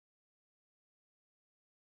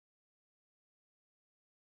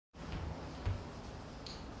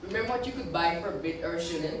Remember what you could buy for a bit or a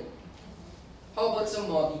shilling? How about some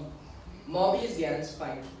mauby? Mauby is Guyana's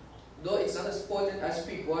pint, though it's not as potent as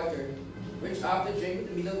creek water, which after drinking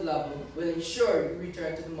the meal of lava will ensure you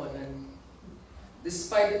return to the mudland.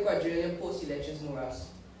 Despite the quadrillion post-elections morass,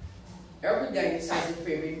 every Guyanese has a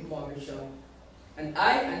favorite mauby shop, and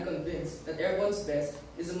I am convinced that everyone's best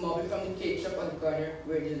is a mauby from the cake shop on the corner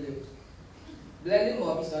where they lived. Blending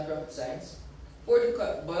mauby is not rocket science. Pour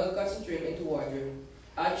the boiled concentrate into water,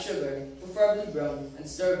 add sugar, preferably brown, and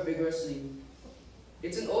stir vigorously.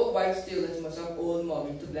 It's an old wives' tale that you must have old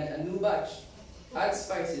mauby to blend a new batch, add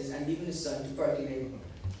spices, and leave in the sun to percolate.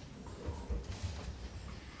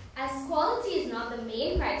 As quality is not the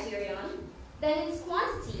main criterion, then it's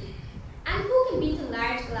quantity. And who can beat a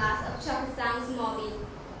large glass of Chakasang's mauby,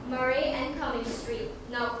 Moray and Cumming Street,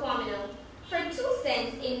 now Quamino, for 2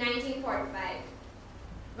 cents in 1945?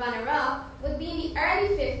 Runner-up would be in the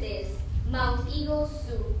early 50s, Mount Eagle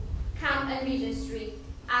Soup, Camp and Regent Street,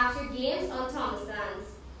 after games on Thomas Lands.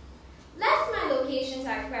 Lest my locations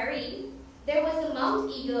are queried, there was a Mount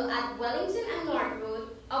Eagle at Wellington and North Road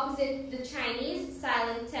opposite the Chinese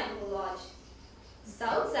Silent Temple Lodge.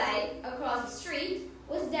 South side, across the street,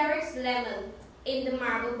 was Derek's Lemon in the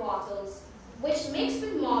marble bottles, which mixed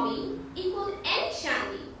with mauby equaled any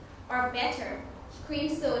shandy, or better, cream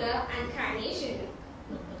soda and carnation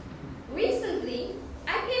milk. Recently,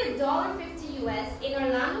 I paid $1.50 US in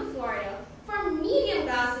Orlando, Florida for a medium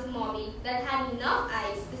glass of mauby that had enough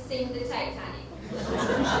ice to sink the Titanic.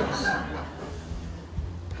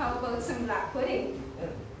 How about some black pudding?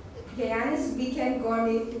 Guyana's weekend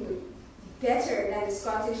gourmet food, better than the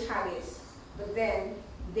Scottish haggis, but then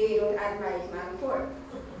they don't add married man pork.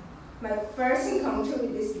 My first encounter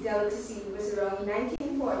with this delicacy was around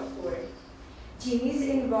 1944. Jimmy's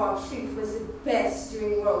in Bob Street was the best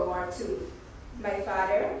during World War II. My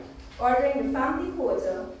father, ordering the family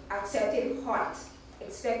quota, accepted hot,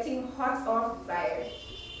 expecting hot off the fire.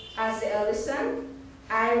 As the eldest son,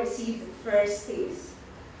 I received the first taste.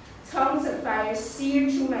 Tongues of fire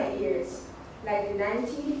seared through my ears, like the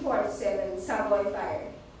 1947 Savoy fire.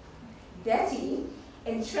 Betty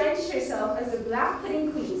entrenched herself as the black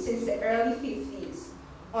pudding queen since the early 50s,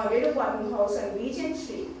 under the Watton House on Regent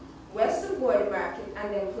Street, west of Border Market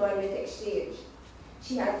and the Employment Exchange.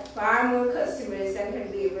 She had far more customers than her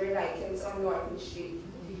labor lichens on Norton Street,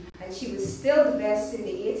 and she was still the best in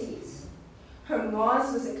the 80s. Her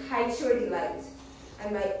Moz was a kite-shore delight,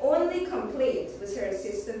 and my only complaint was her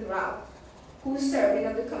assistant Ralph, whose serving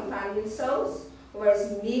of the companion souse were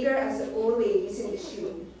as meager as the old ladies in the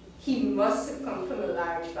shoe. He must have come from a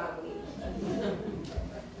large family.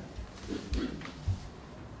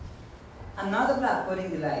 Another black pudding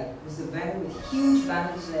delight was the vendor with huge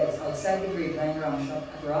bandaged legs outside the Grapevine Round Shop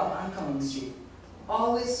at Rob and Cumming Street,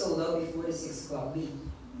 always sold out before the 6 o'clock beat.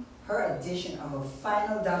 Her addition of a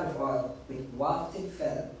final dab of oil with wafted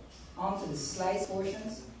feather onto the sliced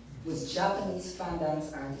portions was Japanese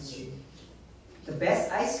fandance artistry. The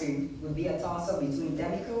best ice cream would be a toss-up between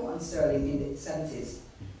Demico and Sterling in the 70s,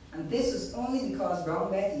 and this was only because Brown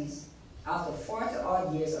Betty's, after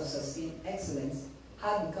 40-odd years of sustained excellence,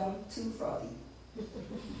 had become too frothy.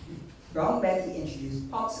 Brown Betty introduced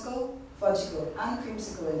popsicle, fudgicle, and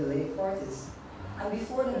creamsicle in the late 40s, and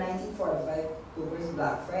before the 1945 Booker's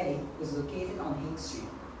Black Friday was located on Hink Street.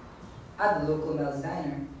 At the local Mel's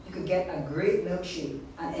Diner, you could get a great milkshake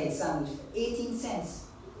and egg sandwich for 18 cents.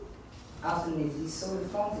 After Nifty's Soda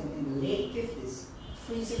Fountain in the late 50s,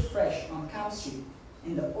 freezer fresh on Camp Street,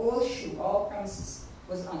 in the old shoe all premises,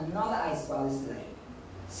 was another ice palace delight.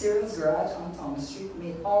 Cyril's Garage on Thomas Street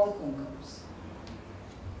made all the cone cups.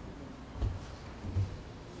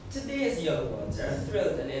 Today's young ones are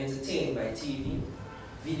thrilled and entertained by TV,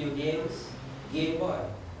 video games, Game Boy,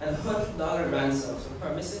 and $100 ransoms from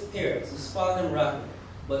permissive parents who spoil them rotten,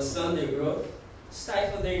 but stun their growth,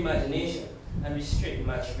 stifle their imagination, and restrict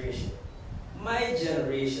maturation. My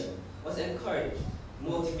generation was encouraged,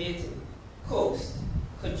 motivated, coaxed,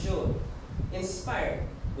 cajoled, inspired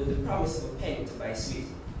with the promise of a penny to buy sweetie.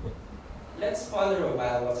 Let's ponder a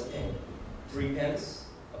while what's a penny. 3 pence,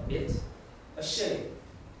 a bit, a shilling,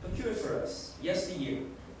 procured for us yesteryear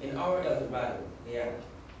in our Eldorado, Guyana.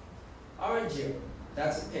 Our Jim,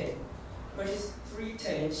 that's a penny, purchased 3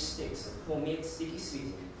 10-inch sticks of homemade sticky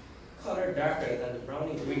sweetie, colored darker than the brown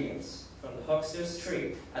ingredients from the huckster's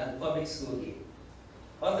tray at the public school gate.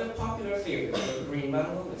 Other popular favorites were green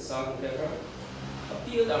mango with salt and pepper, a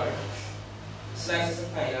peeled orange, slices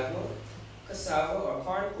of pineapple, cassava or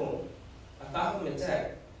corn pone, a pack of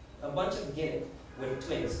mittai, a bunch of Guinea with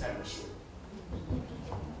twins can be sure.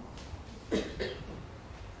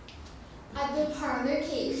 At the parlor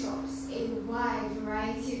cake shops, a wide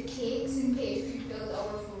variety of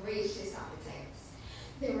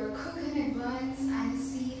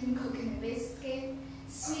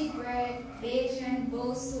Belgian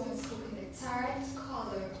Bowstones cooking the tart,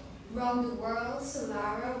 color, round the world,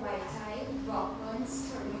 salara, mittai, Rocklands,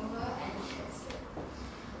 Ternova, and Chester.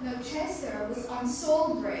 Now Chester was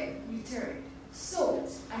unsold bread returned,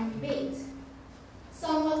 soaked, and baked.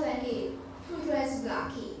 Somewhat like a fruitless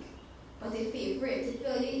black cake, but a favorite to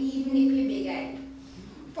fill you even if you're big-eyed.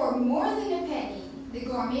 For more than a penny, the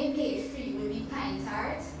gourmet pastry would be pine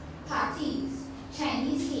tart, patties,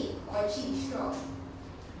 Chinese cake, or cheese straw.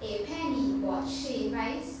 A penny bought shaved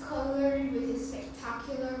ice colored with a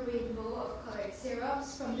spectacular rainbow of colored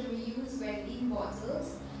syrups from the reused Grenadine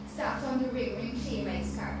bottles stacked on the ring shaved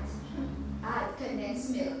ice cart. Add condensed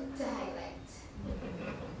milk to hide